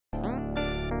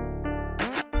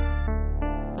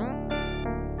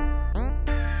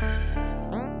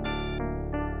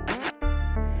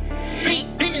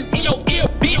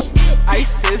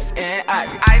and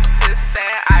Ivy. Isis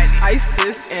and Ivy.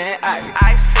 Isis and Ivy.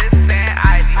 Isis and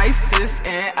Ivy. Isis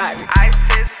and Ivy.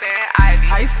 Isis and Ivy.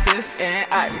 Isis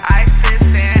and Ivy. Isis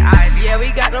and Ivy. Yeah,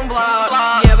 we got them vlogs.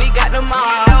 Yeah, we got them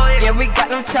all. Yeah, we got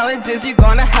them challenges. You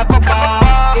gonna have a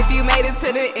ball. If you made it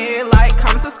to the end, like,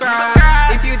 comment, subscribe.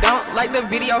 If you don't like the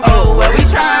video, oh well, we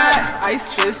tried.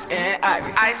 Isis and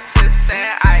Ivy. Isis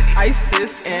and Ivy.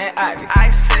 Isis and Ivy.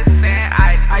 Isis and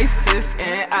Ivy. Isis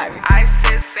and Ivy.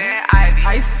 Isis and Ivy.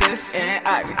 Isis and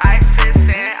Ivy. Isis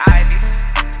and Ivy.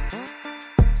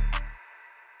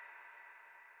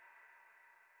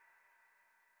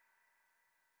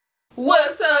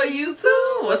 What's up,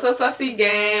 YouTube? What's up, Saucy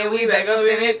Gang? We back up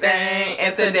in anything,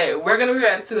 and today we're gonna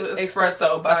react to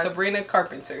Espresso by Sabrina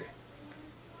Carpenter.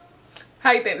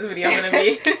 How you think this video gonna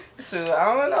be? Shoot,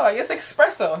 I don't know. I guess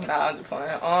Espresso. Nah, I'm just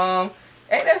playing.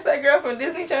 Ain't that girl from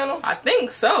Disney Channel? I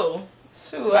think so.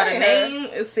 Shoot, by the name,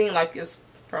 it seemed like it's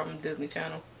from Disney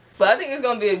Channel. But I think it's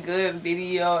gonna be a good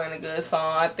video and a good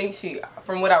song. I think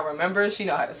from what I remember, she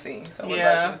know how to sing. So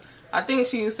yeah. I think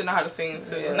she used to know how to sing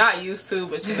too. Yeah. Not used to,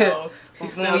 but you know, she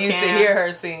still used to hear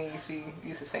her sing. She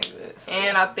used to sing good. So.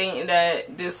 And I think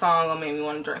that this song gonna make me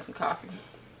want to drink some coffee.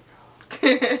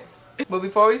 But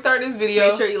before we start this video,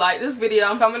 make sure you like this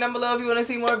video. Comment down below if you want to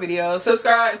see more videos.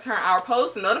 Subscribe and turn our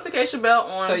post and notification bell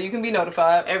on so you can be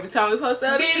notified every time we post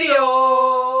a video.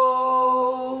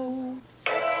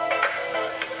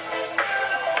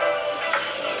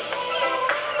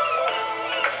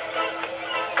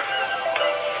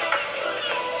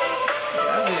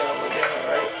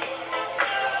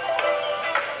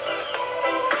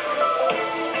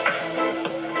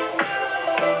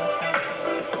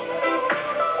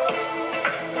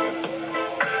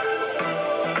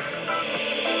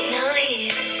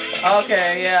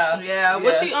 Okay, yeah.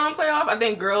 What she play off? I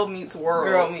think Girl Meets World.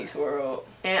 Girl Meets World.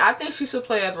 And I think she should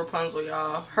play as Rapunzel,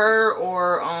 y'all. Her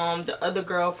or the other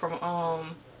girl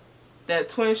from that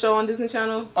twin show on Disney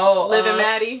Channel. Oh, Liv and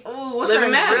Maddie. Ooh, what's her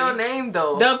real name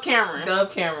though? Dove Cameron.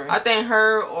 Dove Cameron. I think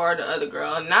her or the other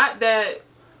girl. Not that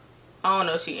I don't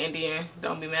know, she Indian.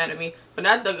 Don't be mad at me. But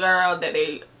not the girl that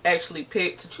they actually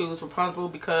picked to choose Rapunzel,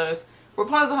 because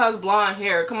Rapunzel has blonde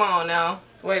hair. Come on now.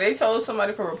 Wait, they chose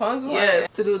somebody for Rapunzel? Yes,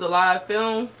 to do the live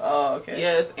film. Oh, okay.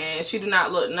 Yes, and she do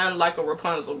not look none like a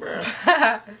Rapunzel, bro.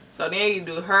 So then you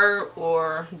do her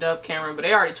or Dove Cameron, but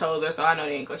they already chose her, so I know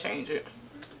they ain't gonna change it.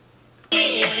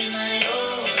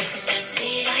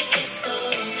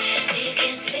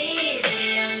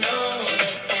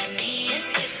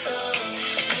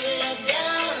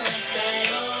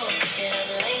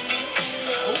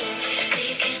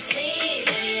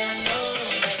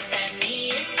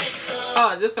 Oh,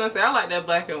 I was just gonna say, I like that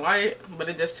black and white, but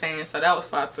it just changed, so that was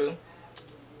fire too.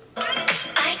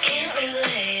 I can't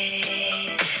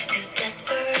relate to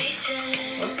desperation.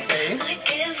 Okay. I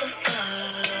give a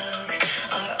fuck.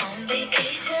 Are on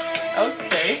vacation.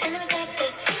 Okay. And I got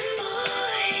this one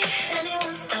boy, and he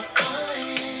won't stop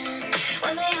calling.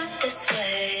 When they act this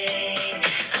way,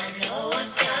 I know I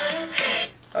got him.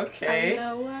 Okay. I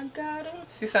know I got him.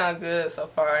 She sound good so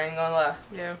far, I ain't gonna lie.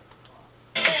 Yeah.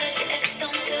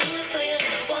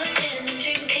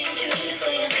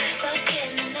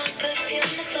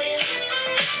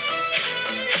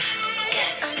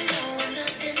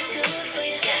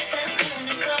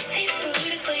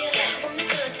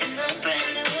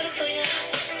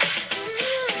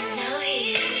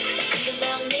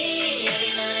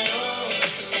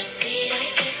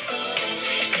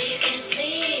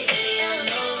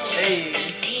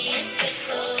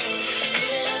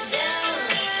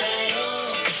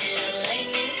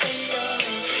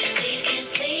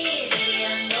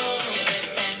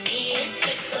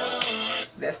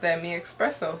 That's that me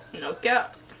espresso. No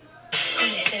cap. Holy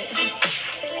shit. Is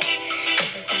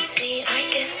it that sweet? I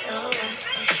guess so.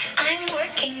 I'm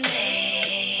working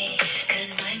late,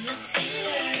 cause I'm a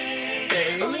singer.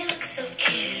 Okay. Oh, we look so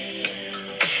cute.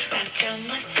 Wrapped around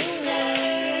my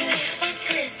finger. My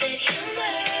twisted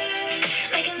humor.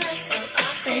 Making love so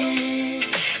often.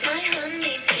 My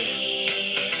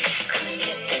honeybee. Come and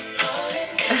get this pollen.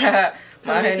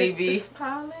 My honeybee.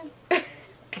 Pollen.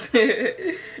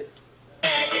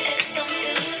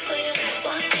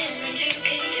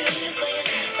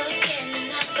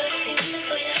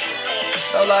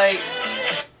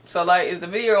 So like, is the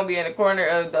video gonna be in the corner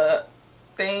of the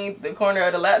thing, the corner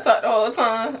of the laptop the whole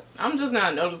time? I'm just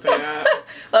not noticing that.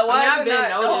 Like, why is it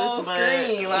not the whole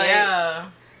screen? Like, yeah,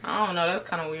 I don't know. That's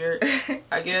kind of weird.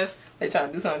 I guess they trying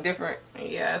to do something different.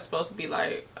 Yeah, it's supposed to be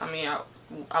like, I mean,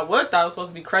 I would thought it was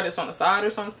supposed to be credits on the side or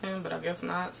something, but I guess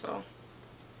not. So.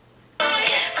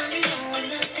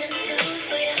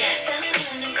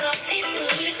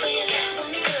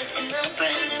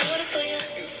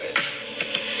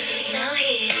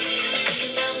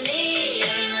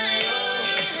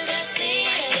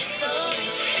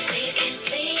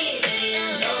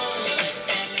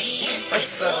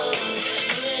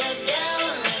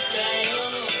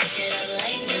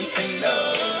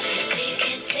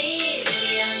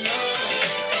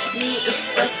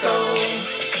 espresso.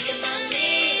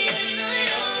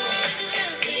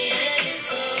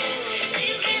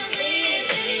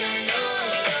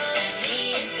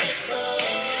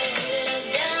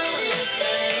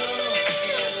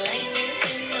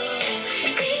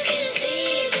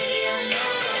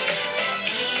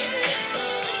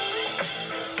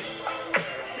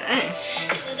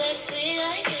 So that's sweet,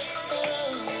 I guess so.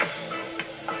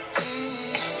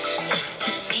 That's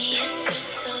that me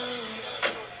espresso.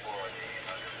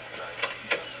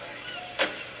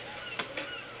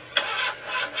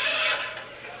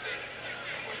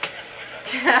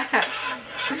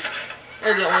 I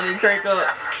just want to crank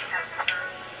up.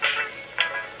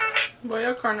 Boy,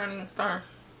 your car not even starting.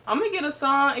 I'm gonna get a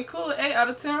song a cool 8 out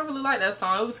of 10. I really like that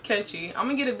song. It was catchy. I'm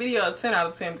gonna get a video a 10 out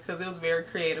of 10 because it was very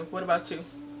creative. What about you?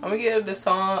 I'm gonna give the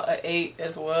song an 8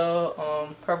 as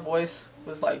well. Her voice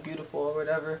was like beautiful or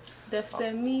whatever. That's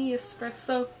that me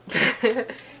espresso. And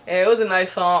it was a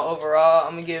nice song overall.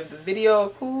 I'm gonna give the video a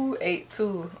cool 8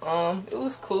 too. It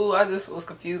was cool. I just was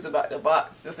confused about the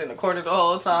box just in the corner the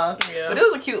whole time. Yeah. But it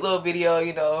was a cute little video,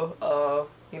 you know.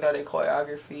 Their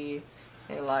choreography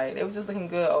and like it was just looking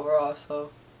good overall.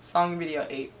 So song and video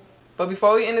 8. But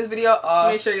before we end this video,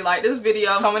 make sure you like this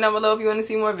video. Comment down below if you want to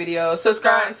see more videos.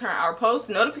 Subscribe and turn our post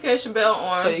notification bell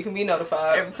on so you can be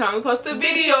notified every time we post a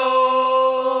video.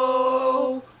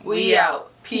 We out.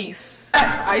 Peace.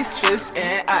 Isis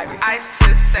and Ivy.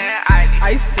 Isis and Ivy.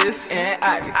 Isis and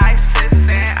Ivy. Isis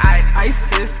and Ivy.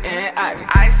 Isis and Ivy.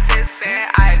 Isis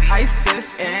and Ivy.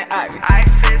 Isis and Ivy.